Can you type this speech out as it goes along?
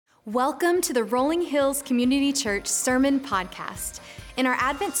Welcome to the Rolling Hills Community Church Sermon Podcast. In our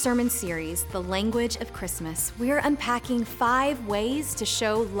Advent Sermon series, The Language of Christmas, we are unpacking 5 ways to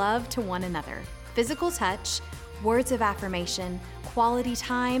show love to one another: physical touch, words of affirmation, quality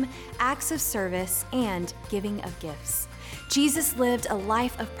time, acts of service, and giving of gifts. Jesus lived a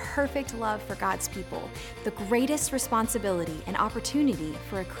life of perfect love for God's people. The greatest responsibility and opportunity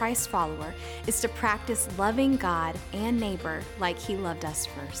for a Christ follower is to practice loving God and neighbor like He loved us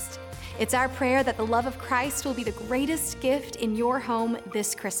first. It's our prayer that the love of Christ will be the greatest gift in your home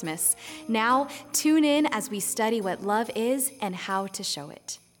this Christmas. Now, tune in as we study what love is and how to show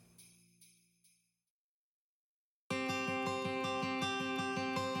it.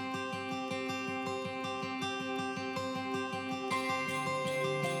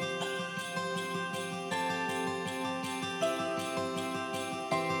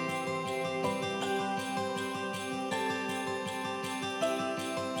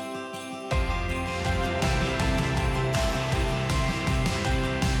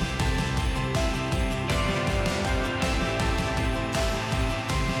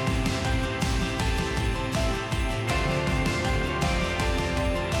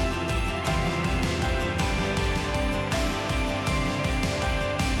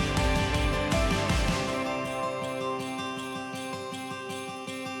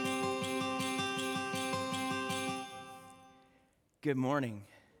 Good morning.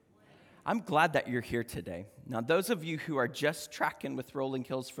 I'm glad that you're here today. Now, those of you who are just tracking with Rolling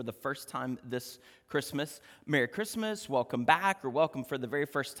Hills for the first time this Christmas, Merry Christmas, welcome back, or welcome for the very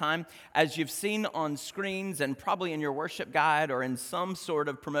first time. As you've seen on screens and probably in your worship guide or in some sort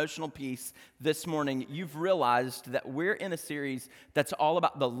of promotional piece this morning, you've realized that we're in a series that's all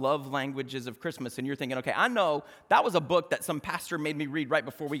about the love languages of Christmas. And you're thinking, okay, I know that was a book that some pastor made me read right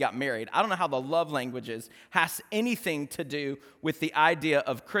before we got married. I don't know how the love languages has anything to do with the idea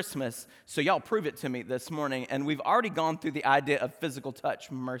of Christmas. So y'all prove it to me this morning. And we've already gone through the idea of physical touch.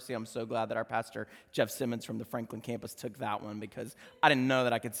 Mercy, I'm so glad that our pastor, Jeff Simmons from the Franklin campus, took that one, because I didn't know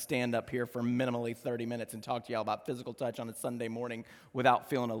that I could stand up here for minimally 30 minutes and talk to y'all about physical touch on a Sunday morning without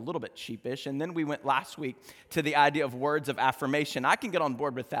feeling a little bit sheepish. And then we went last week to the idea of words of affirmation. I can get on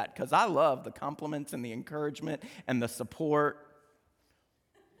board with that because I love the compliments and the encouragement and the support.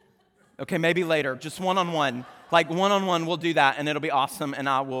 Okay, maybe later, just one-on-one. Like one-on-one, we'll do that, and it'll be awesome, and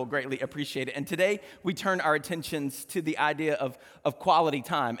I will greatly appreciate it. And today, we turn our attentions to the idea of quality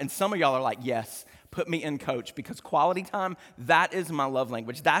time. And some of y'all are like, yes, put me in, coach, because quality time, that is my love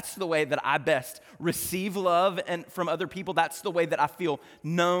language. That's the way that I best receive love and from other people. That's the way that I feel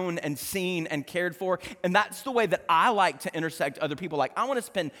known and seen and cared for. And that's the way that I like to intersect other people. Like, I want to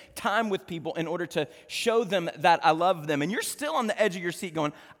spend time with people in order to show them that I love them. And you're still on the edge of your seat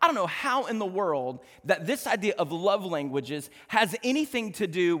going, I don't know how in the world that this idea of love languages has anything to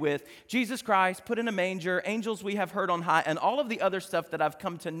do with Jesus Christ, put in a manger, angels we have heard on high, and all of the other stuff that I've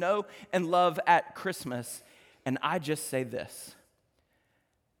come to know and love at Christmas. And I just say this: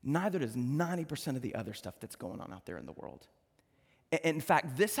 neither does 90% of the other stuff that's going on out there in the world. In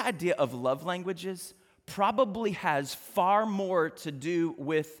fact, this idea of love languages probably has far more to do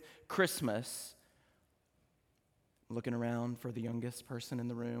with Christmas. Looking around for the youngest person in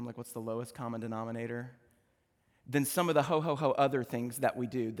the room, like, what's the lowest common denominator? Than some of the ho-ho-ho other things that we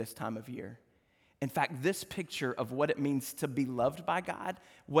do this time of year. In fact, this picture of what it means to be loved by God,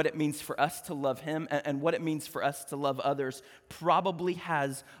 what it means for us to love Him, and what it means for us to love others probably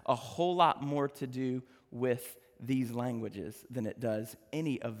has a whole lot more to do with these languages than it does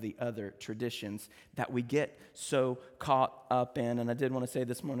any of the other traditions that we get so caught up in. And I did want to say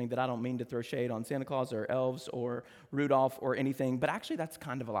this morning that I don't mean to throw shade on Santa Claus or elves or Rudolph or anything, but actually that's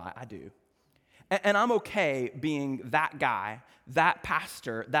kind of a lie. I do. And I'm okay being that guy, that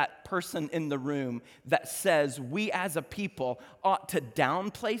pastor, that person in the room that says we as a people ought to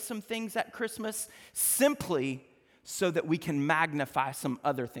downplay some things at Christmas simply so that we can magnify some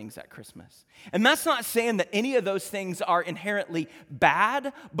other things at Christmas. And that's not saying that any of those things are inherently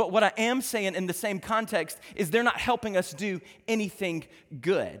bad, but what I am saying in the same context is they're not helping us do anything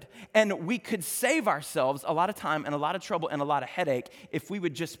good. And we could save ourselves a lot of time and a lot of trouble and a lot of headache if we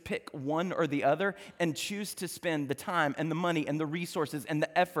would just pick one or the other and choose to spend the time and the money and the resources and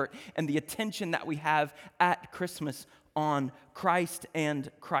the effort and the attention that we have at Christmas on Christ and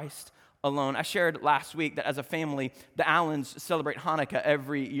Christ alone. I shared last week that as a family, the Allens celebrate Hanukkah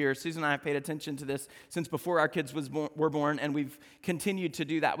every year. Susan and I have paid attention to this since before our kids were born, and we've continued to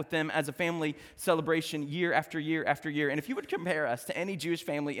do that with them as a family celebration year after year after year. And if you would compare us to any Jewish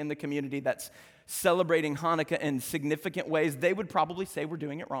family in the community that's celebrating Hanukkah in significant ways, they would probably say we're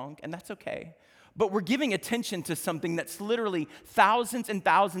doing it wrong, and that's okay. But we're giving attention to something that's literally thousands and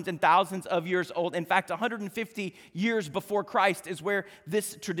thousands and thousands of years old. In fact, 150 years before Christ is where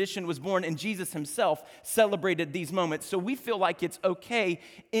this tradition was born, and Jesus himself celebrated these moments. So we feel like it's okay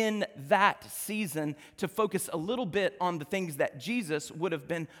in that season to focus a little bit on the things that Jesus would have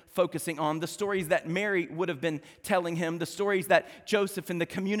been focusing on, the stories that Mary would have been telling him, the stories that Joseph and the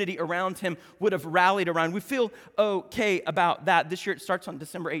community around him would have rallied around. We feel okay about that. This year it starts on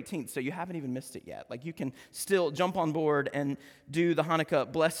December 18th, so you haven't even missed it yet. Like, you can still jump on board and do the Hanukkah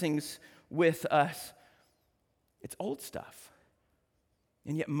blessings with us. It's old stuff.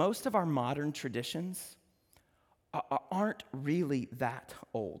 And yet most of our modern traditions aren't really that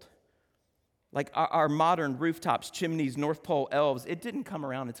old. Like our modern rooftops, chimneys, North Pole elves, it didn't come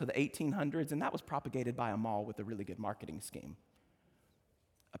around until the 1800s, and that was propagated by a mall with a really good marketing scheme.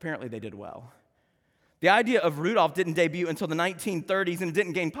 Apparently they did well. The idea of Rudolph didn't debut until the 1930s, and it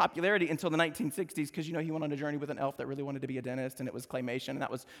didn't gain popularity until the 1960s because, he went on a journey with an elf that really wanted to be a dentist, and it was claymation, and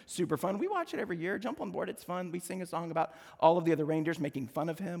that was super fun. We watch it every year. Jump on board. It's fun. We sing a song about all of the other reindeers making fun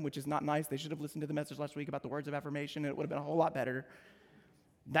of him, which is not nice. They should have listened to the message last week about the words of affirmation, and it would have been a whole lot better.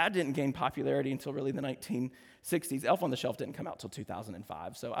 That didn't gain popularity until really the 1960s. Elf on the Shelf didn't come out till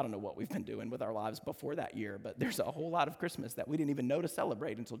 2005, so I don't know what we've been doing with our lives before that year, but there's a whole lot of Christmas that we didn't even know to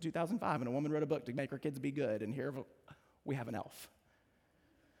celebrate until 2005, and a woman wrote a book to make her kids be good, and here we have an elf.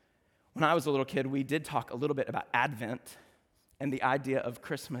 When I was a little kid, we did talk a little bit about Advent and the idea of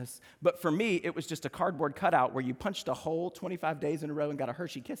Christmas, but for me, it was just a cardboard cutout where you punched a hole 25 days in a row and got a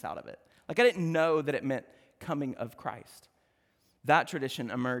Hershey kiss out of it. Like, I didn't know that it meant coming of Christ. That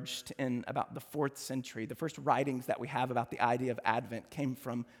tradition emerged in about the 4th century. The first writings that we have about the idea of Advent came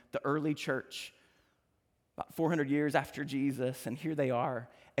from the early church, about 400 years after Jesus, and here they are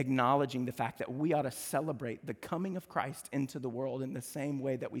acknowledging the fact that we ought to celebrate the coming of Christ into the world in the same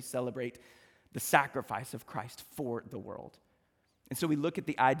way that we celebrate the sacrifice of Christ for the world. And so we look at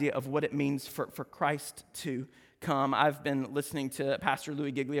the idea of what it means for Christ to come. I've been listening to Pastor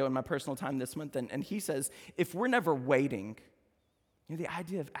Louis Giglio in my personal time this month, and he says, if we're never waiting, the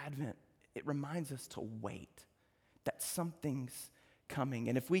idea of Advent, it reminds us to wait, that something's coming.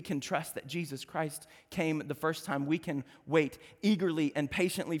 And if we can trust that Jesus Christ came the first time, we can wait eagerly and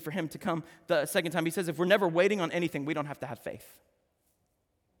patiently for him to come the second time. He says, if we're never waiting on anything, we don't have to have faith.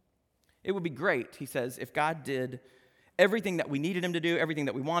 It would be great, he says, if God did everything that we needed him to do, everything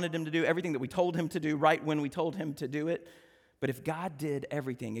that we wanted him to do, everything that we told him to do right when we told him to do it. But if God did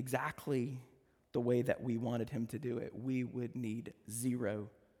everything exactly the way that we wanted him to do it, we would need zero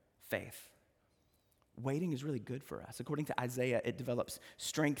faith. Waiting is really good for us. According to Isaiah, it develops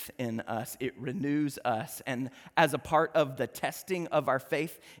strength in us. It renews us. And as a part of the testing of our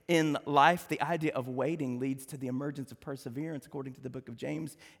faith in life, the idea of waiting leads to the emergence of perseverance, according to the book of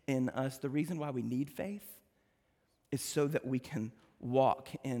James, in us. The reason why we need faith is so that we can walk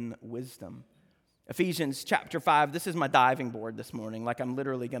in wisdom. Ephesians chapter 5, this is my diving board this morning. Like, I'm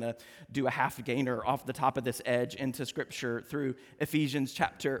literally going to do a half gainer off the top of this edge into Scripture through Ephesians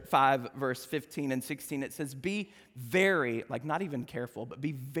chapter 5, verse 15 and 16. It says, be very, like not even careful, but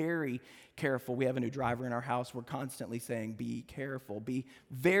be very careful. We have a new driver in our house. We're constantly saying, be careful. Be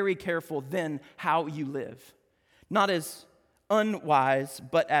very careful then how you live. Not as unwise,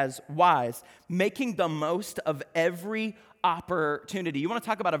 but as wise, making the most of every opportunity. You want to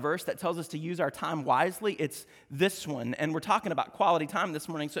talk about a verse that tells us to use our time wisely? It's this one. And we're talking about quality time this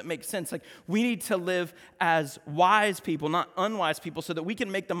morning, so it makes sense. Like, we need to live as wise people, not unwise people, so that we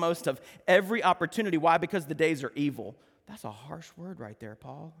can make the most of every opportunity. Why? Because the days are evil. That's a harsh word right there,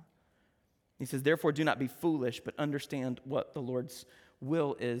 Paul. He says, therefore, do not be foolish, but understand what the Lord's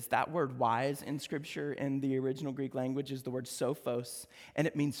will is. That word wise in Scripture in the original Greek language is the word sophos, and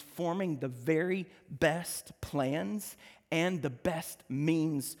it means forming the very best plans and the best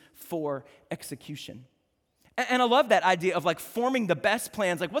means for execution. And I love that idea of like forming the best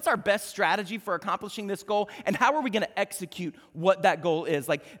plans. Like, what's our best strategy for accomplishing this goal? And how are we going to execute what that goal is?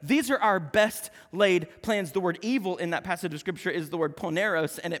 Like, these are our best laid plans. The word evil in that passage of Scripture is the word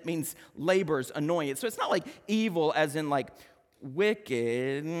poneros, and it means labors, annoyance. So it's not like evil as in like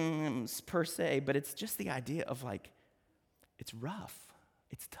wicked per se, but it's just the idea of like, it's rough,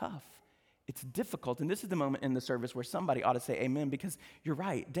 it's tough, it's difficult. And this is the moment in the service where somebody ought to say amen, because you're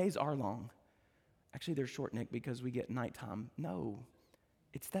right, days are long. Actually, they're short, Nick, because we get nighttime. No,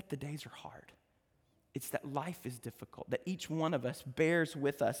 it's that the days are hard. It's that life is difficult, that each one of us bears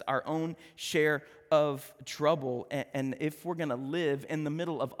with us our own share of trouble. And if we're going to live in the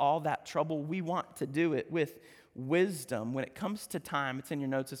middle of all that trouble, we want to do it with wisdom. When it comes to time, it's in your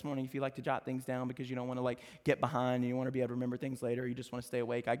notes this morning if you like to jot things down because you don't want to get behind and you want to be able to remember things later, you just want to stay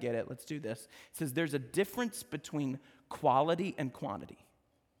awake. I get it. Let's do this. It says there's a difference between quality and quantity.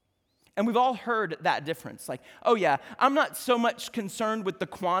 And we've all heard that difference. Oh yeah, I'm not so much concerned with the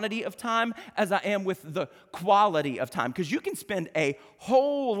quantity of time as I am with the quality of time. Because you can spend a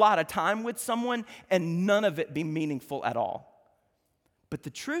whole lot of time with someone and none of it be meaningful at all. But the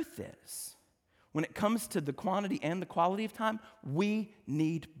truth is, when it comes to the quantity and the quality of time, we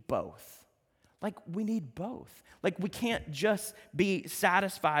need both. We need both. We can't just be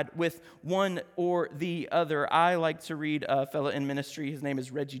satisfied with one or the other. I like to read a fellow in ministry. His name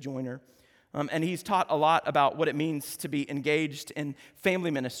is Reggie Joyner. And he's taught a lot about what it means to be engaged in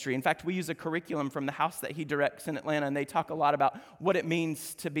family ministry. In fact, we use a curriculum from the house that he directs in Atlanta, and they talk a lot about what it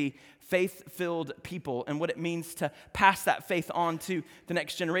means to be faith-filled people and what it means to pass that faith on to the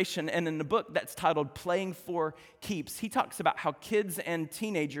next generation. And in the book that's titled Playing for Keeps, he talks about how kids and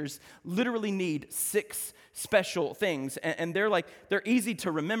teenagers literally need 6 special things. And they're easy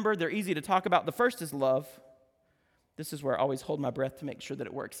to remember, they're easy to talk about. The first is love. This is where I always hold my breath to make sure that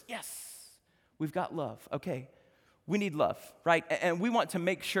it works. Yes. We've got love. Okay, we need love, right? And we want to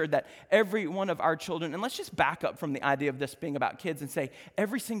make sure that every one of our children, and let's just back up from the idea of this being about kids and say,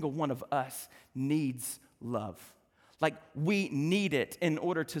 every single one of us needs love. We need it in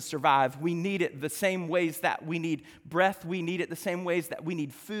order to survive. We need it the same ways that we need breath. We need it the same ways that we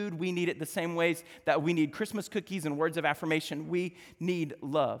need food. We need it the same ways that we need Christmas cookies and words of affirmation. We need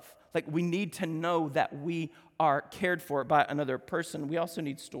love. We need to know that we are cared for by another person. We also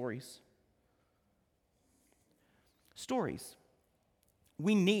need stories. Stories.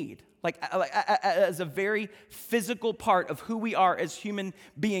 We need, as a very physical part of who we are as human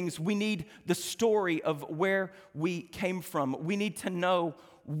beings, we need the story of where we came from. We need to know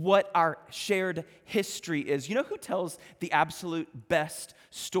what our shared history is. You know who tells the absolute best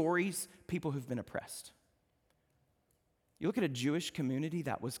stories? People who've been oppressed. You look at a Jewish community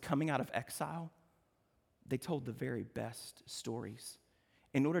that was coming out of exile, they told the very best stories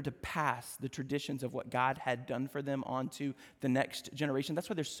in order to pass the traditions of what God had done for them on to the next generation. That's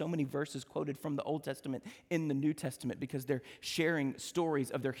why there's so many verses quoted from the Old Testament in the New Testament, because they're sharing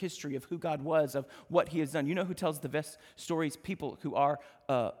stories of their history, of who God was, of what he has done. You know who tells the best stories? People who are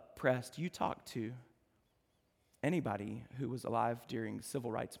oppressed. You talk to anybody who was alive during the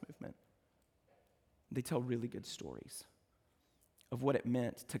civil rights movement. They tell really good stories of what it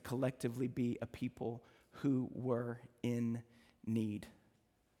meant to collectively be a people who were in need.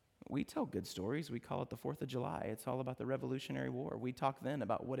 We tell good stories. We call it the 4th of July. It's all about the Revolutionary War. We talk then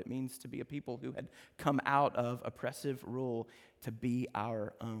about what it means to be a people who had come out of oppressive rule to be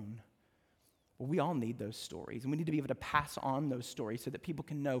our own. Well, we all need those stories, and we need to be able to pass on those stories so that people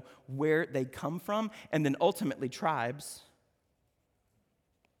can know where they come from, and then ultimately tribes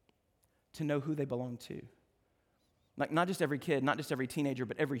to know who they belong to. Not just every kid, not just every teenager,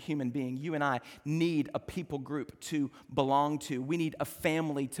 but every human being. You and I need a people group to belong to. We need a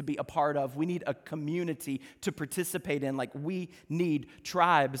family to be a part of. We need a community to participate in. We need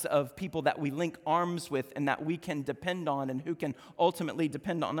tribes of people that we link arms with and that we can depend on and who can ultimately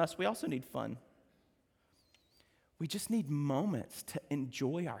depend on us. We also need fun. We just need moments to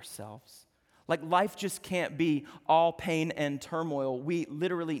enjoy ourselves. Life just can't be all pain and turmoil. We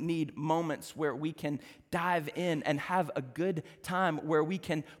literally need moments where we can dive in and have a good time, where we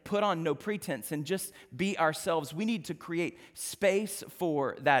can put on no pretense and just be ourselves. We need to create space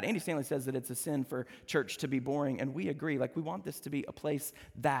for that. Andy Stanley says that it's a sin for church to be boring, and we agree. We want this to be a place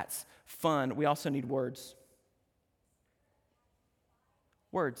that's fun. We also need words.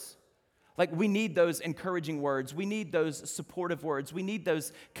 Words. We need those encouraging words. We need those supportive words. We need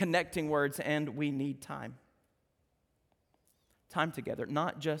those connecting words, and we need time. Time together.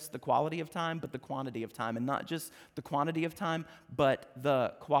 Not just the quality of time, but the quantity of time. And not just the quantity of time, but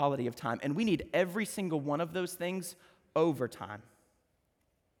the quality of time. And we need every single one of those things over time.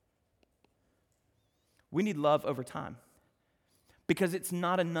 We need love over time. Because it's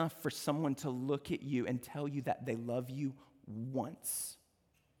not enough for someone to look at you and tell you that they love you once.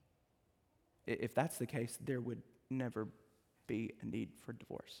 If that's the case, there would never be a need for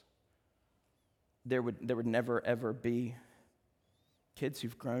divorce. There would never, ever be kids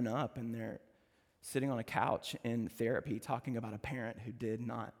who've grown up and they're sitting on a couch in therapy talking about a parent who did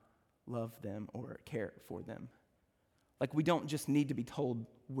not love them or care for them. We don't just need to be told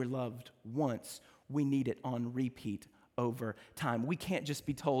we're loved once. We need it on repeat over time. We can't just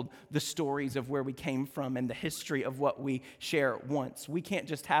be told the stories of where we came from and the history of what we share once. We can't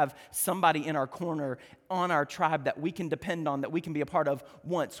just have somebody in our corner on our tribe that we can depend on, that we can be a part of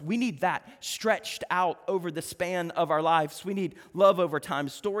once. We need that stretched out over the span of our lives. We need love over time,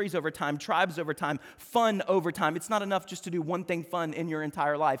 stories over time, tribes over time, fun over time. It's not enough just to do one thing fun in your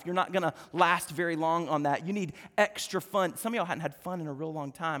entire life. You're not going to last very long on that. You need extra fun. Some of y'all hadn't had fun in a real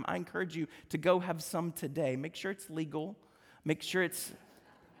long time. I encourage you to go have some today. Make sure it's legal. Make sure it's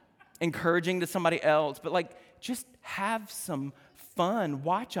encouraging to somebody else. But just have some fun.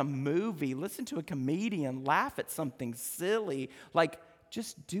 Watch a movie. Listen to a comedian. Laugh at something silly.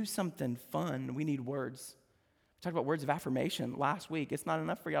 Just do something fun. We need words. We talked about words of affirmation last week. It's not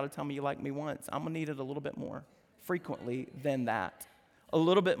enough for y'all to tell me you like me once. I'm going to need it a little bit more frequently than that. A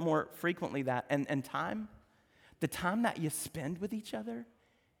little bit more frequently that. And time, the time that you spend with each other,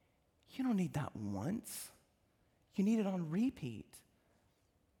 you don't need that once. You need it on repeat.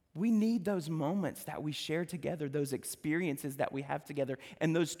 We need those moments that we share together, those experiences that we have together,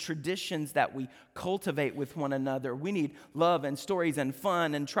 and those traditions that we cultivate with one another. We need love and stories and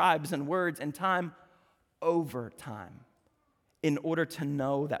fun and tribes and words and time over time in order to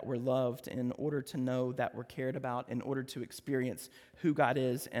know that we're loved, in order to know that we're cared about, in order to experience who God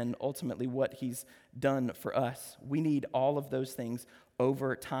is and ultimately what He's done for us. We need all of those things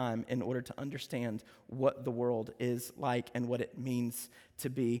over time in order to understand what the world is like and what it means to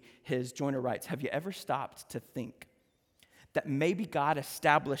be His. Joyner writes, have you ever stopped to think that maybe God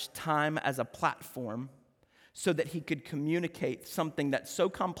established time as a platform so that He could communicate something that's so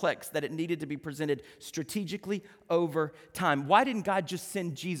complex that it needed to be presented strategically over time? Why didn't God just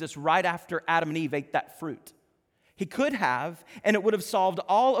send Jesus right after Adam and Eve ate that fruit? He could have, and it would have solved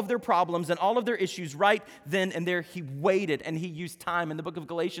all of their problems and all of their issues right then and there. He waited and He used time. And the book of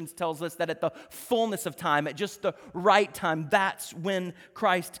Galatians tells us that at the fullness of time, at just the right time, that's when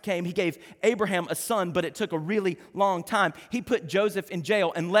Christ came. He gave Abraham a son, but it took a really long time. He put Joseph in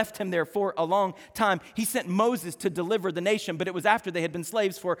jail and left him there for a long time. He sent Moses to deliver the nation, but it was after they had been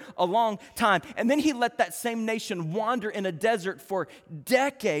slaves for a long time. And then He let that same nation wander in a desert for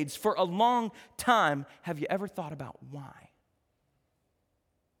decades, for a long time. Have you ever thought about why?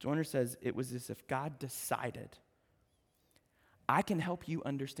 Joyner says it was as if God decided, I can help you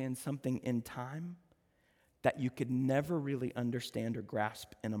understand something in time that you could never really understand or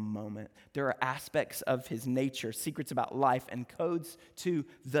grasp in a moment. There are aspects of His nature, secrets about life, and codes to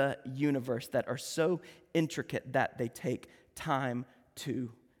the universe that are so intricate that they take time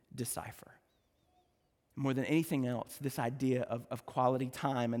to decipher. More than anything else, this idea of quality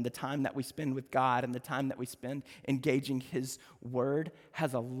time and the time that we spend with God and the time that we spend engaging His Word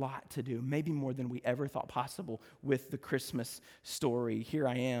has a lot to do, maybe more than we ever thought possible, with the Christmas story. Here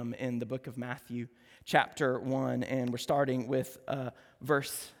I am in the book of Matthew, chapter 1, and we're starting with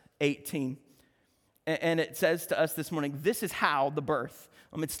verse 18. And it says to us this morning, this is how the birth.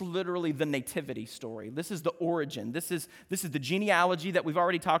 It's literally the nativity story. This is the origin. This is the genealogy that we've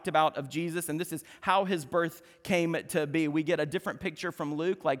already talked about of Jesus, and this is how His birth came to be. We get a different picture from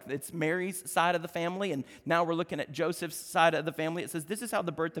Luke, like it's Mary's side of the family, and now we're looking at Joseph's side of the family. It says this is how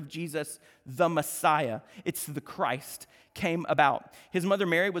the birth of Jesus, the Messiah, it's the Christ, came about. His mother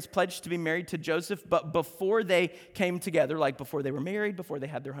Mary was pledged to be married to Joseph, but before they came together, like before they were married, before they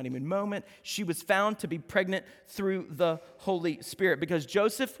had their honeymoon moment, she was found to be pregnant through the Holy Spirit because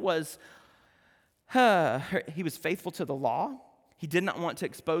Joseph was faithful to the law. He did not want to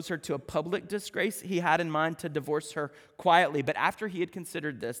expose her to a public disgrace. He had in mind to divorce her quietly. But after he had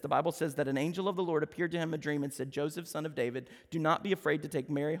considered this, the Bible says that an angel of the Lord appeared to him in a dream and said, Joseph, son of David, do not be afraid to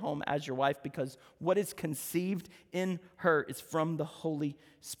take Mary home as your wife, because what is conceived in her is from the Holy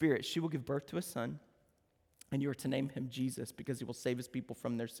Spirit. She will give birth to a son, and you are to name him Jesus, because he will save his people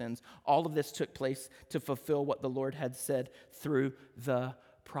from their sins. All of this took place to fulfill what the Lord had said through the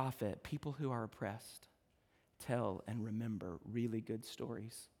prophet. People who are oppressed tell and remember really good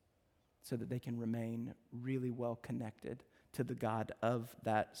stories so that they can remain really well connected to the God of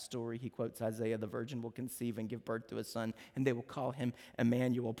that story. He quotes Isaiah, the virgin will conceive and give birth to a son, and they will call him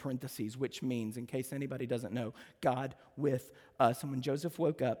Emmanuel, parentheses, which means, in case anybody doesn't know, God with us. And when Joseph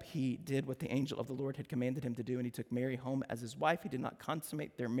woke up, he did what the angel of the Lord had commanded him to do, and he took Mary home as his wife. He did not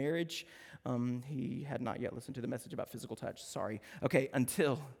consummate their marriage. He had not yet listened to the message about physical touch,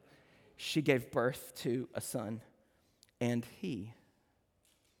 until she gave birth to a son, and I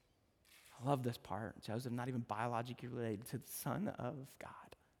love this part, Joseph, not even biologically related to the Son of God,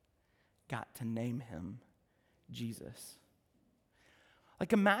 got to name him Jesus.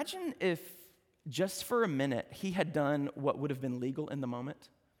 Imagine if just for a minute he had done what would have been legal in the moment.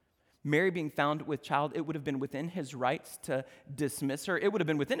 Mary being found with child, it would have been within his rights to dismiss her. It would have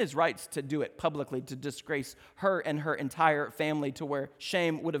been within his rights to do it publicly, to disgrace her and her entire family to where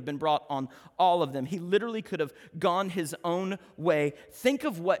shame would have been brought on all of them. He literally could have gone his own way. Think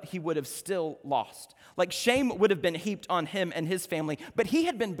of what he would have still lost. Like shame would have been heaped on him and his family, but he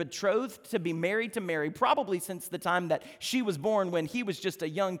had been betrothed to be married to Mary probably since the time that she was born when he was just a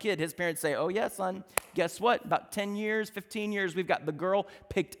young kid. His parents say, oh yeah, son, guess what? About 10 years, 15 years, we've got the girl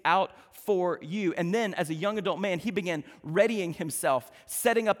picked out for you. And then as a young adult man, he began readying himself,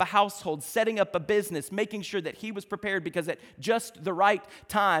 setting up a household, setting up a business, making sure that he was prepared because at just the right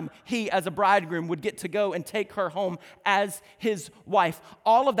time, he as a bridegroom would get to go and take her home as his wife.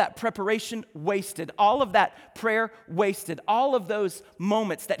 All of that preparation wasted. All of that prayer wasted. All of those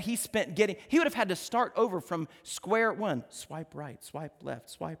moments that he spent he would have had to start over from square one. Swipe right, swipe left,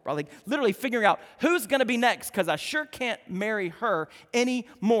 swipe right. Like literally figuring out who's going to be next because I sure can't marry her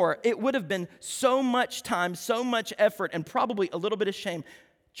anymore. It would have been so much time, so much effort, and probably a little bit of shame.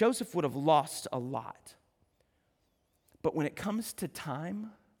 Joseph would have lost a lot. But when it comes to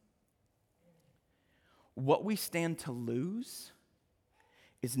time, what we stand to lose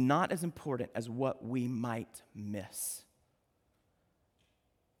is not as important as what we might miss.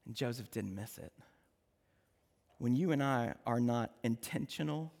 And Joseph didn't miss it. When you and I are not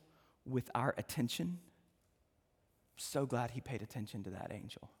intentional with our attention, I'm so glad he paid attention to that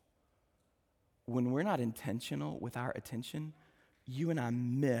angel. When we're not intentional with our attention, you and I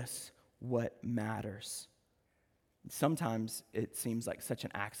miss what matters. Sometimes it seems like such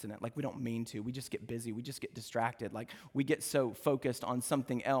an accident, like we don't mean to. We just get busy. We just get distracted. Like we get so focused on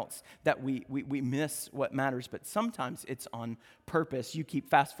something else that we miss what matters. But sometimes it's on purpose. You keep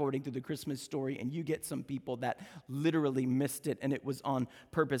fast forwarding through the Christmas story and you get some people that literally missed it and it was on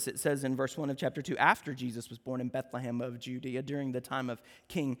purpose. It says in verse 1 of chapter 2, after Jesus was born in Bethlehem of Judea during the time of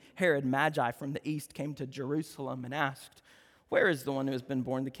King Herod, Magi from the east came to Jerusalem and asked, where is the one who has been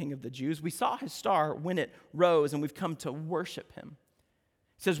born the King of the Jews? We saw his star when it rose, and we've come to worship him.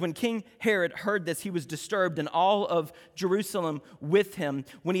 It says, when King Herod heard this, he was disturbed, and all of Jerusalem with him.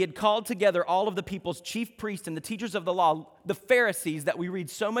 When he had called together all of the people's chief priests and the teachers of the law, the Pharisees that we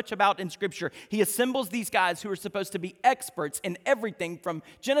read so much about in Scripture, he assembles these guys who are supposed to be experts in everything from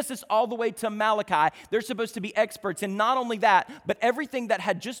Genesis all the way to Malachi. They're supposed to be experts in not only that, but everything that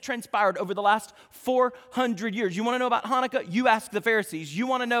had just transpired over the last 400 years. You want to know about Hanukkah? You ask the Pharisees. You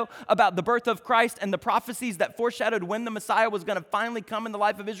want to know about the birth of Christ and the prophecies that foreshadowed when the Messiah was going to finally come in the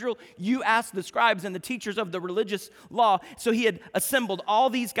life of Israel? You ask the scribes and the teachers of the religious law. So he had assembled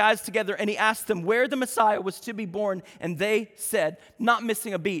all these guys together and he asked them where the Messiah was to be born, and they said, not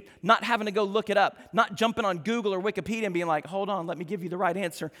missing a beat, not having to go look it up, not jumping on Google or Wikipedia and being like, hold on, let me give you the right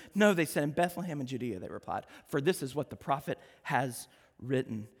answer. No, they said, in Bethlehem in Judea, they replied, for this is what the prophet has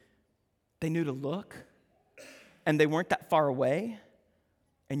written. They knew to look, and they weren't that far away,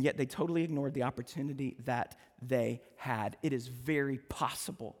 and yet they totally ignored the opportunity that they had. It is very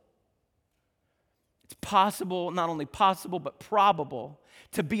possible. It's possible, not only possible, but probable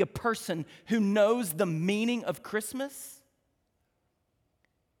to be a person who knows the meaning of Christmas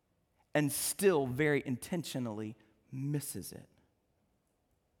and still very intentionally misses it.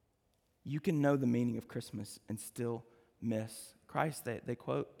 You can know the meaning of Christmas and still miss Christ. They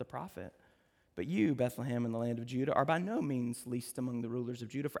quote the prophet. But you, Bethlehem in the land of Judah, are by no means least among the rulers of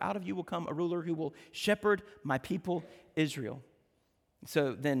Judah, for out of you will come a ruler who will shepherd my people Israel.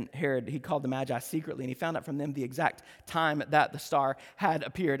 So then Herod, he called the Magi secretly, and he found out from them the exact time that the star had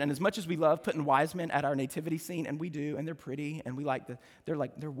appeared. And as much as we love putting wise men at our nativity scene, and we do, and they're pretty, and we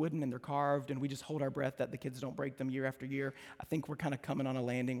they're wooden and they're carved, and we just hold our breath that the kids don't break them year after year. I think we're kind of coming on a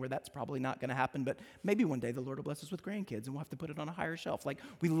landing where that's probably not going to happen, but maybe one day the Lord will bless us with grandkids, and we'll have to put it on a higher shelf. Like,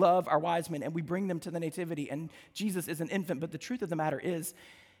 we love our wise men, and we bring them to the nativity, and Jesus is an infant, but the truth of the matter is,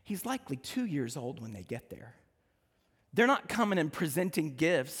 he's likely 2 years old when they get there. They're not coming and presenting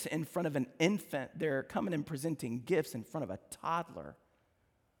gifts in front of an infant. They're coming and presenting gifts in front of a toddler.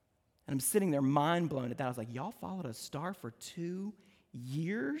 And I'm sitting there mind blown at that. I was like, y'all followed a star for 2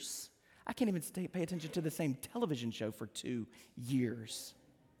 years? I can't even pay attention to the same television show for 2 years.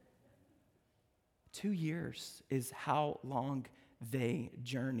 2 years is how long they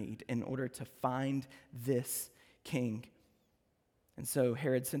journeyed in order to find this king. And so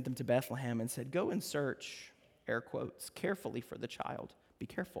Herod sent them to Bethlehem and said, go and search, air quotes, carefully for the child. Be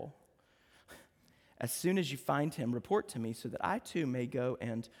careful. As soon as you find him, report to me so that I too may go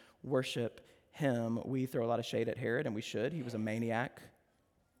and worship him. We throw a lot of shade at Herod, and we should. He was a maniac.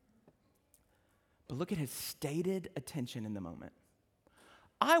 But look at his stated attention in the moment.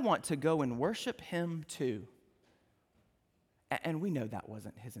 I want to go and worship him too. And we know that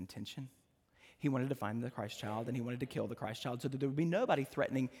wasn't his intention. He wanted to find the Christ child, and he wanted to kill the Christ child so that there would be nobody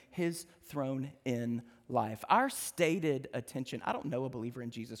threatening his throne in life. Our stated attention, I don't know a believer in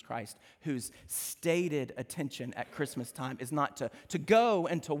Jesus Christ whose stated attention at Christmas time is not to go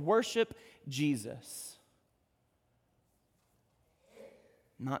and to worship Jesus.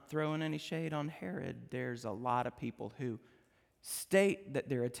 Not throwing any shade on Herod, there's a lot of people who state that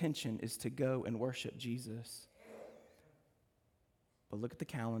their attention is to go and worship Jesus. But look at the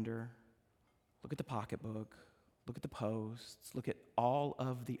calendar, look at the pocketbook, look at the posts, look at all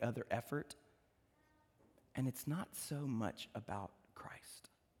of the other effort, and it's not so much about Christ.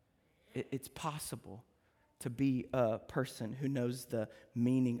 It's possible to be a person who knows the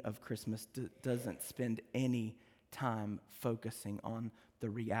meaning of Christmas, doesn't spend any time focusing on the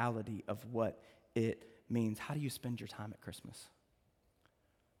reality of what it means. How do you spend your time at Christmas?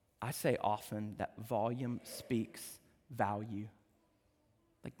 I say often that volume speaks value.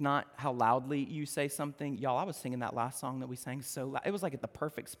 Like, not how loudly you say something. Y'all, I was singing that last song that we sang so loud. It was like at the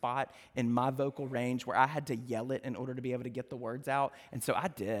perfect spot in my vocal range where I had to yell it in order to be able to get the words out. And so I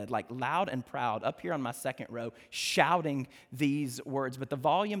did, like loud and proud, up here on my second row, shouting these words. But the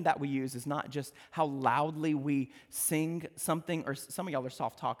volume that we use is not just how loudly we sing something, or some of y'all are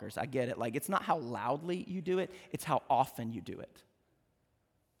soft talkers. I get it. Like, it's not how loudly you do it, it's how often you do it.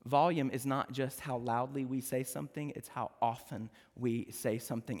 Volume is not just how loudly we say something, it's how often we say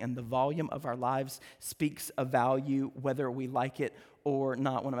something. And the volume of our lives speaks a value whether we like it or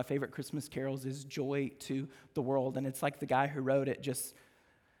not. One of my favorite Christmas carols is Joy to the World. And it's like the guy who wrote it just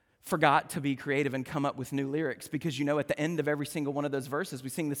forgot to be creative and come up with new lyrics, because at the end of every single one of those verses, we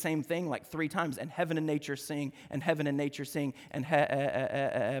sing the same thing like 3 times, and heaven and nature sing, and heaven and nature sing, and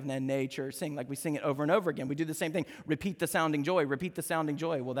heaven and nature sing. Like, we sing it over and over again. We do the same thing. Repeat the sounding joy, repeat the sounding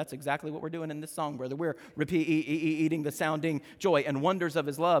joy. Well, that's exactly what we're doing in this song, brother. We're eating the sounding joy, and wonders of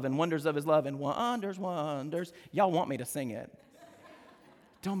his love, and wonders of his love, and wonders. Y'all want me to sing it.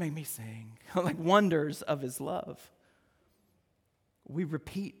 Don't make me sing. Like, wonders of his love. We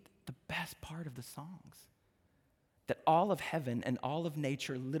repeat the best part of the songs, that all of heaven and all of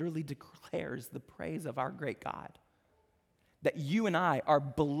nature literally declares the praise of our great God. That you and I are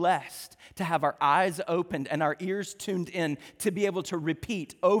blessed to have our eyes opened and our ears tuned in to be able to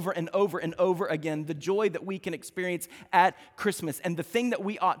repeat over and over and over again the joy that we can experience at Christmas. And the thing that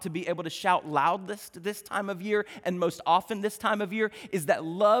we ought to be able to shout loudest this time of year, and most often this time of year, is that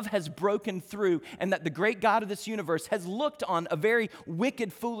love has broken through, and that the great God of this universe has looked on a very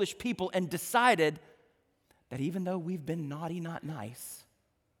wicked, foolish people and decided that even though we've been naughty, not nice,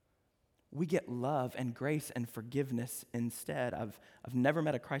 we get love and grace and forgiveness instead. I've never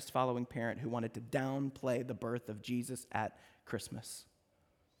met a Christ-following parent who wanted to downplay the birth of Jesus at Christmas.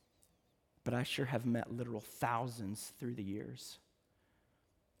 But I sure have met literal thousands through the years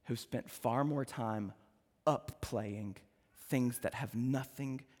who spent far more time upplaying things that have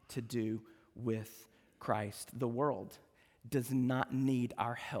nothing to do with Christ. The world does not need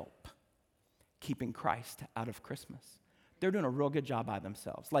our help keeping Christ out of Christmas. They're doing a real good job by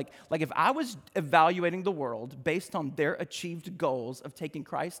themselves. Like if I was evaluating the world based on their achieved goals of taking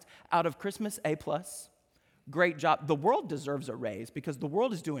Christ out of Christmas, A+, great job. The world deserves a raise, because the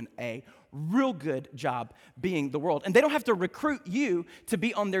world is doing a real good job being the world. And they don't have to recruit you to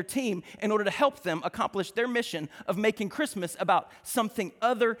be on their team in order to help them accomplish their mission of making Christmas about something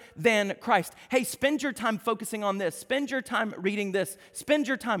other than Christ. Hey, spend your time focusing on this. Spend your time reading this. Spend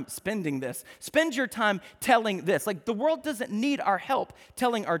your time spending this. Spend your time telling this. Like, the world doesn't need our help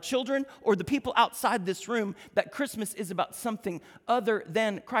telling our children or the people outside this room that Christmas is about something other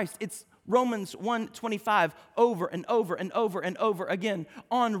than Christ. It's Romans 1:25 over and over and over and over again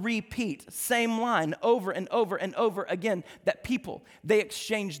on repeat. Same line over and over and over again, that people, they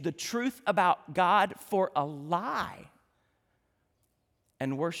exchanged the truth about God for a lie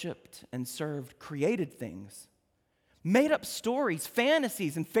and worshiped and served created things, made up stories,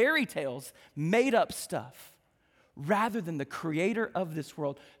 fantasies, and fairy tales, made up stuff, rather than the creator of this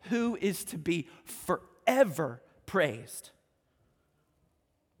world, who is to be forever praised.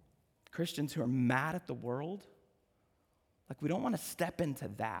 Christians who are mad at the world, like, we don't want to step into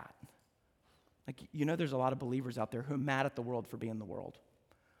that. Like, there's a lot of believers out there who are mad at the world for being the world.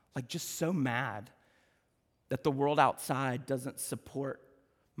 Like, just so mad that the world outside doesn't support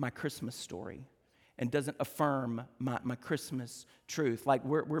my Christmas story and doesn't affirm my Christmas truth. Like,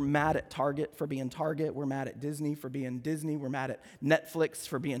 we're mad at Target for being Target. We're mad at Disney for being Disney. We're mad at Netflix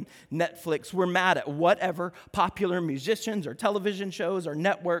for being Netflix. We're mad at whatever popular musicians or television shows or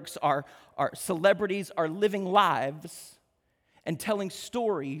networks our celebrities are living lives and telling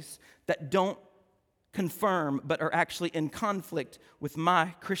stories that don't confirm, but are actually in conflict with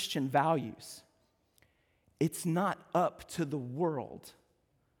my Christian values. It's not up to the world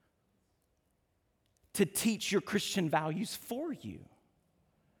to teach your Christian values for you.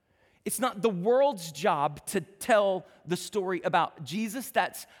 It's not the world's job to tell the story about Jesus.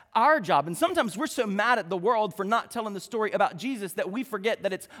 That's our job. And sometimes we're so mad at the world for not telling the story about Jesus that we forget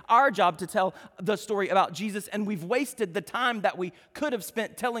that it's our job to tell the story about Jesus. And we've wasted the time that we could have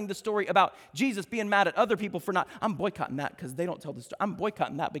spent telling the story about Jesus, being mad at other people for not, I'm boycotting that because they don't tell the story. I'm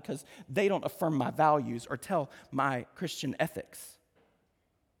boycotting that because they don't affirm my values or tell my Christian ethics.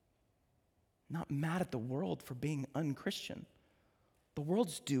 Not mad at the world for being unchristian. The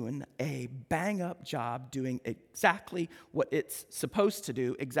world's doing a bang-up job doing exactly what it's supposed to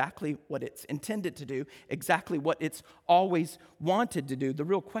do, exactly what it's intended to do, exactly what it's always wanted to do. The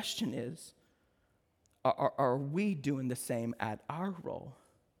real question is, are we doing the same at our role?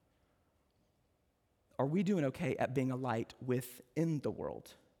 Are we doing okay at being a light within the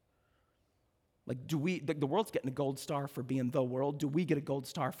world? Like, the world's getting a gold star for being the world. Do we get a gold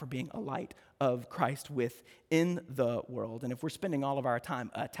star for being a light of Christ within the world? And if we're spending all of our time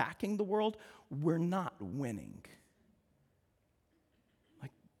attacking the world, we're not winning.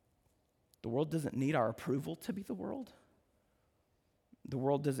 Like, the world doesn't need our approval to be the world. The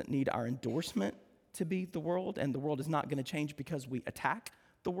world doesn't need our endorsement to be the world. And the world is not going to change because we attack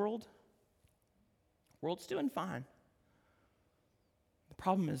the world. The world's doing fine. The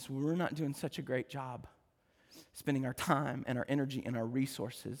problem is we're not doing such a great job spending our time and our energy and our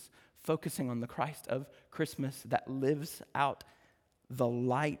resources focusing on the Christ of Christmas that lives out the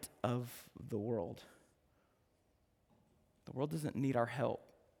light of the world. The world doesn't need our help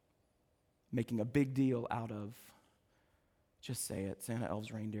making a big deal out of, just say it, Santa,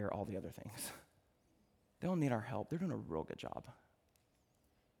 elves, reindeer, all the other things. They don't need our help. They're doing a real good job.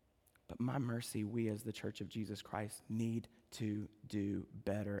 But my mercy, we as the Church of Jesus Christ need to do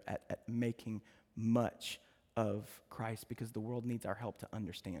better at making much of Christ because the world needs our help to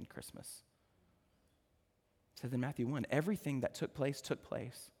understand Christmas. It says in Matthew 1, everything that took place.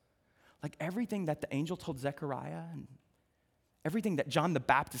 Like everything that the angel told Zechariah and everything that John the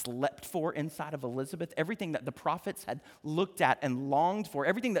Baptist leapt for inside of Elizabeth, everything that the prophets had looked at and longed for,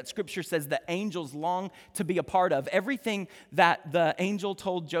 everything that Scripture says the angels long to be a part of, everything that the angel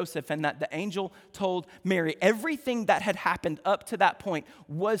told Joseph and that the angel told Mary, everything that had happened up to that point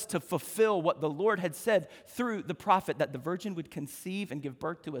was to fulfill what the Lord had said through the prophet, that the virgin would conceive and give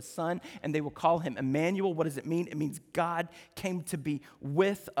birth to a son, and they will call him Emmanuel. What does it mean? It means God came to be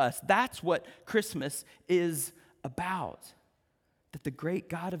with us. That's what Christmas is about. That the great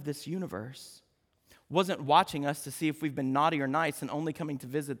God of this universe wasn't watching us to see if we've been naughty or nice and only coming to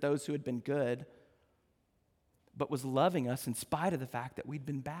visit those who had been good, but was loving us in spite of the fact that we'd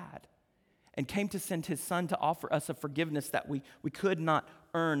been bad and came to send his son to offer us a forgiveness that we could not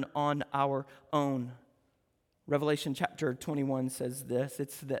earn on our own. Revelation chapter 21 says this,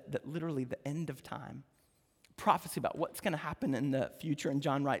 it's that literally the end of time. Prophecy about what's going to happen in the future. And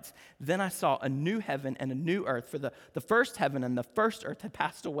John writes, then I saw a new heaven and a new earth, for the first heaven and the first earth had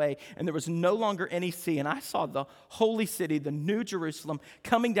passed away, and there was no longer any sea. And I saw the holy city, the new Jerusalem,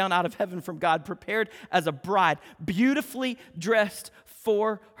 coming down out of heaven from God, prepared as a bride, beautifully dressed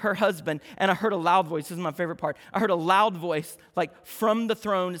for her husband. And I heard a loud voice. This is my favorite part. I heard a loud voice like from the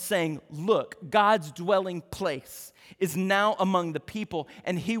throne saying, look, God's dwelling place is now among the people,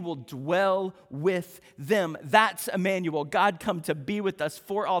 and he will dwell with them. That's Emmanuel, God come to be with us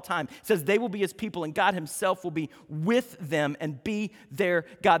for all time. It says they will be his people, and God himself will be with them and be their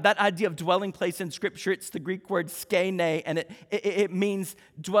God. That idea of dwelling place in Scripture, it's the Greek word skene, and it means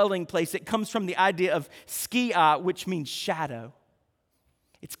dwelling place. It comes from the idea of skia, which means shadow.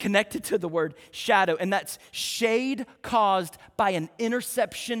 It's connected to the word shadow, and that's shade caused by an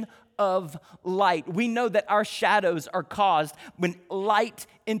interception of light. We know that our shadows are caused when light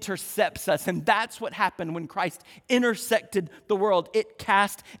intercepts us, and that's what happened when Christ intersected the world. It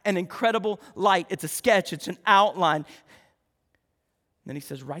cast an incredible light. It's a sketch, it's an outline. And then he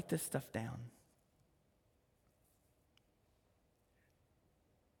says, write this stuff down.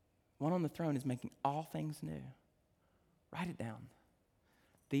 One on the throne is making all things new. Write it down.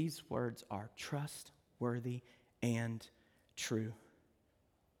 These words are trustworthy and true.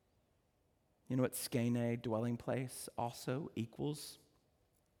 You know what skene, dwelling place, also equals?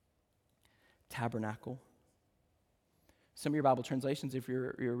 Tabernacle. Some of your Bible translations, if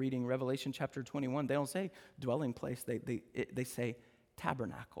you're reading Revelation chapter 21, they don't say dwelling place, they say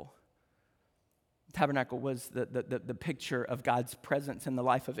tabernacle. Tabernacle was the picture of God's presence in the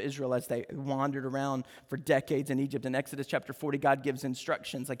life of Israel as they wandered around for decades in Egypt. In Exodus chapter 40, God gives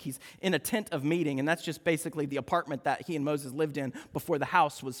instructions like he's in a tent of meeting, and that's just basically the apartment that he and Moses lived in before the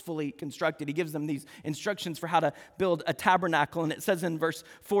house was fully constructed. He gives them these instructions for how to build a tabernacle, and it says in verse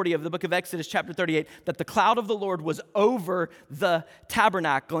 40 of the book of Exodus chapter 38 that the cloud of the Lord was over the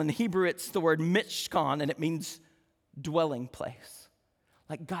tabernacle. In Hebrew, it's the word mishkan, and it means dwelling place.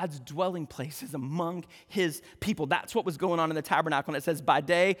 Like God's dwelling place is among his people. That's what was going on in the tabernacle. And it says, by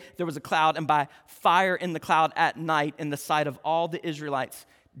day there was a cloud, and by fire in the cloud at night in the sight of all the Israelites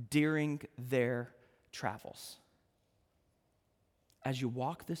during their travels. As you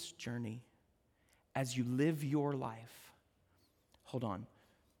walk this journey, as you live your life, hold on,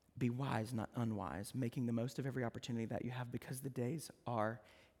 be wise, not unwise, making the most of every opportunity that you have because the days are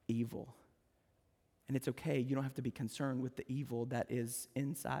evil. And it's okay, you don't have to be concerned with the evil that is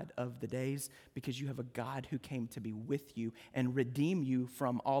inside of the days because you have a God who came to be with you and redeem you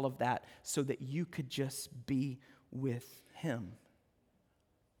from all of that so that you could just be with him.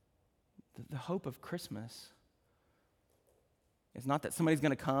 The hope of Christmas is not that somebody's going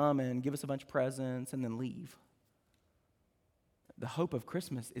to come and give us a bunch of presents and then leave. The hope of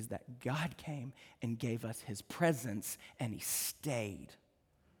Christmas is that God came and gave us his presence and he stayed.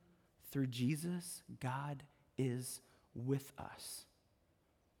 Through Jesus, God is with us.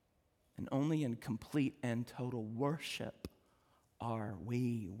 And only in complete and total worship are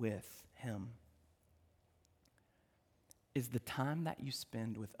we with him. Is the time that you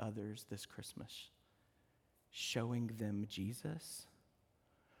spend with others this Christmas showing them Jesus?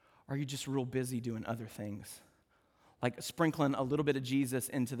 Or are you just real busy doing other things? Like sprinkling a little bit of Jesus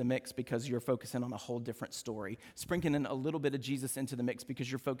into the mix because you're focusing on a whole different story. Sprinkling in a little bit of Jesus into the mix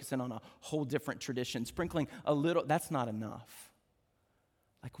because you're focusing on a whole different tradition. Sprinkling a little, that's not enough.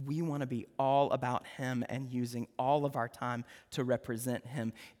 Like we want to be all about him and using all of our time to represent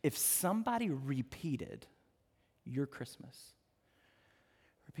him. If somebody repeated your Christmas,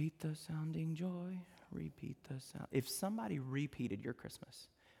 repeat the sounding joy, repeat the sound. If somebody repeated your Christmas,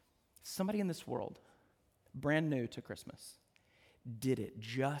 somebody in this world, brand new to Christmas, did it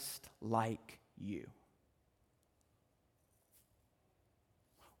just like you,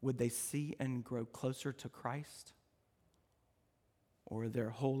 would they see and grow closer to Christ? Or are there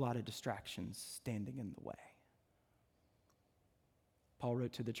a whole lot of distractions standing in the way? Paul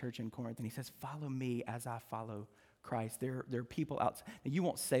wrote to the church in Corinth and he says, follow me as I follow Christ. There are people outside. Now, you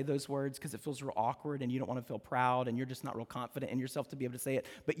won't say those words because it feels real awkward and you don't want to feel proud and you're just not real confident in yourself to be able to say it.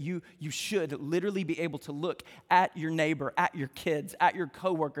 But you should literally be able to look at your neighbor, at your kids, at your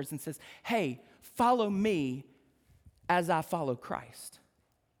coworkers and says, hey, follow me as I follow Christ.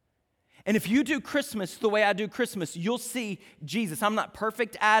 And if you do Christmas the way I do Christmas, you'll see Jesus. I'm not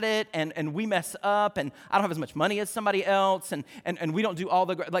perfect at it, and we mess up, and I don't have as much money as somebody else, and we don't do all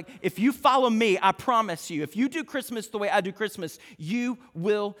the, like, if you follow me, I promise you, if you do Christmas the way I do Christmas, you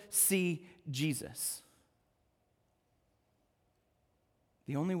will see Jesus.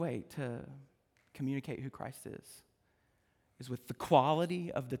 The only way to communicate who Christ is with the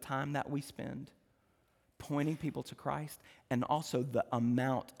quality of the time that we spend pointing people to Christ, and also the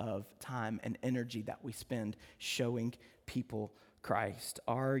amount of time and energy that we spend showing people Christ.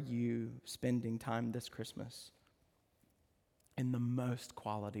 Are you spending time this Christmas in the most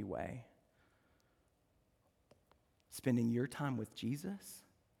quality way? Spending your time with Jesus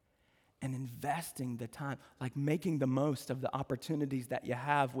and investing the time, like making the most of the opportunities that you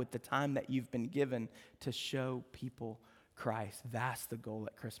have with the time that you've been given to show people Christ. That's the goal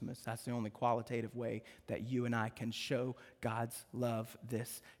at Christmas. That's the only qualitative way that you and I can show God's love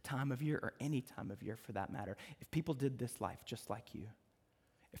this time of year, or any time of year for that matter. If people did this life just like you,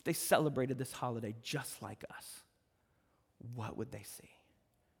 if they celebrated this holiday just like us, what would they see?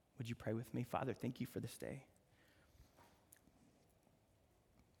 Would you pray with me? Father, thank you for this day.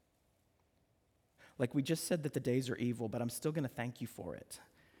 Like we just said that the days are evil, but I'm still going to thank you for it.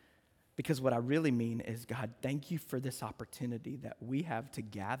 Because what I really mean is, God, thank you for this opportunity that we have to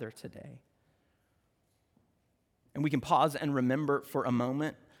gather today. And we can pause and remember for a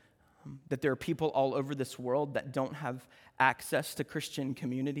moment that there are people all over this world that don't have access to Christian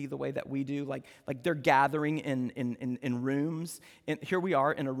community the way that we do. Like they're gathering in rooms. And here we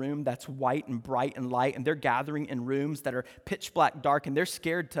are in a room that's white and bright and light, and they're gathering in rooms that are pitch black dark, and they're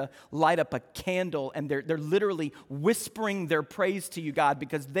scared to light up a candle, and they're literally whispering their praise to you, God,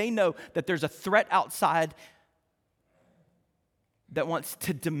 because they know that there's a threat outside that wants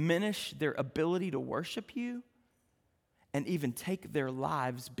to diminish their ability to worship you and even take their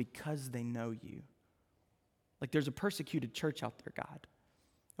lives because they know you. Like there's a persecuted church out there, God.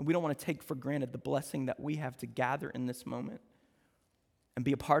 And we don't want to take for granted the blessing that we have to gather in this moment and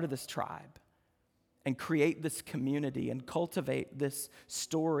be a part of this tribe and create this community and cultivate this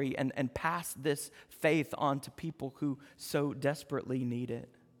story and pass this faith on to people who so desperately need it.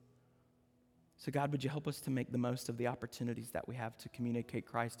 So God, would you help us to make the most of the opportunities that we have to communicate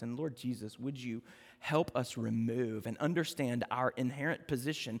Christ? And Lord Jesus, would you help us remove and understand our inherent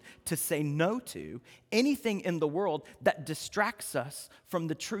position to say no to anything in the world that distracts us from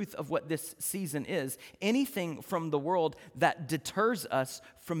the truth of what this season is, anything from the world that deters us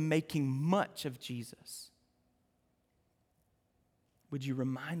from making much of Jesus. Would you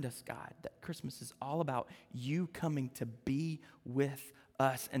remind us, God, that Christmas is all about you coming to be with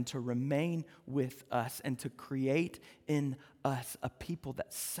us and to remain with us and to create in us a people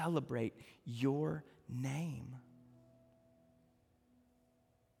that celebrate your name.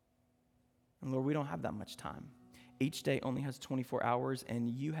 And Lord, we don't have that much time. Each day only has 24 hours, and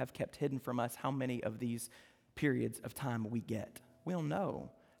you have kept hidden from us how many of these periods of time we get. We don't know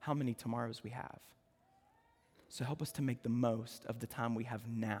how many tomorrows we have. So help us to make the most of the time we have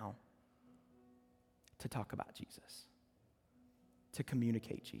now to talk about Jesus, to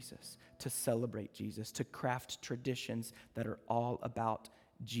communicate Jesus, to celebrate Jesus, to craft traditions that are all about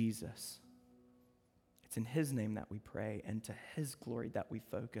Jesus. It's in his name that we pray, and to his glory that we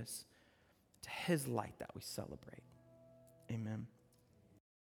focus, to his light that we celebrate. Amen.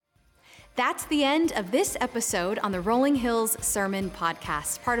 That's the end of this episode on the Rolling Hills Sermon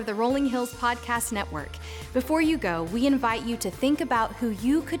Podcast, part of the Rolling Hills Podcast Network. Before you go, we invite you to think about who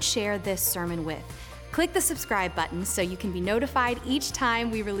you could share this sermon with. Click the subscribe button so you can be notified each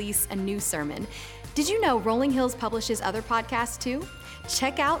time we release a new sermon. Did you know Rolling Hills publishes other podcasts too?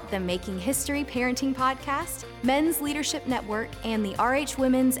 Check out the Making History Parenting Podcast, Men's Leadership Network, and the RH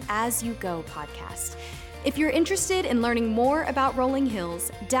Women's As You Go podcast. If you're interested in learning more about Rolling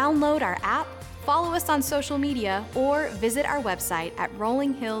Hills, download our app, follow us on social media, or visit our website at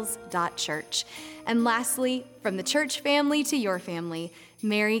rollinghills.church. And lastly, from the church family to your family,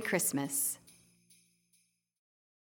 Merry Christmas.